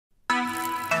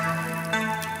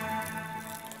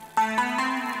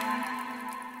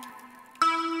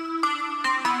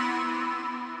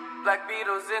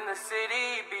Beatles in the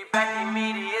city, be back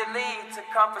immediately to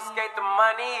confiscate the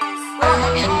monies.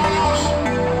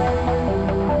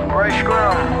 Ray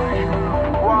Scrum.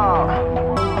 Wow.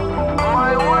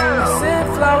 My will. I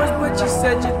sent flowers, but you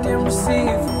said you didn't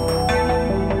receive them.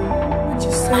 But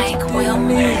you said you didn't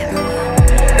need them.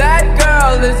 That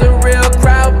girl is a real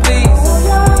crowd, please.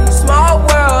 Small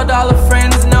world, all her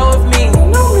friends know of me.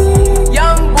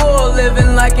 Young bull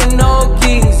living like an old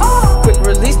geese. Quick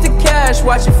release the cash,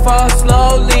 watch it fall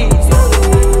slowly.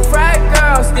 Frat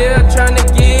girl still trying to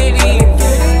get in.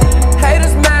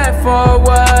 Haters mad for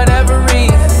whatever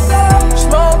reason.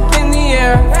 Smoke in the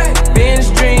air,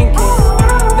 binge drinking.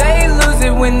 They lose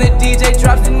it when the DJ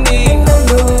drops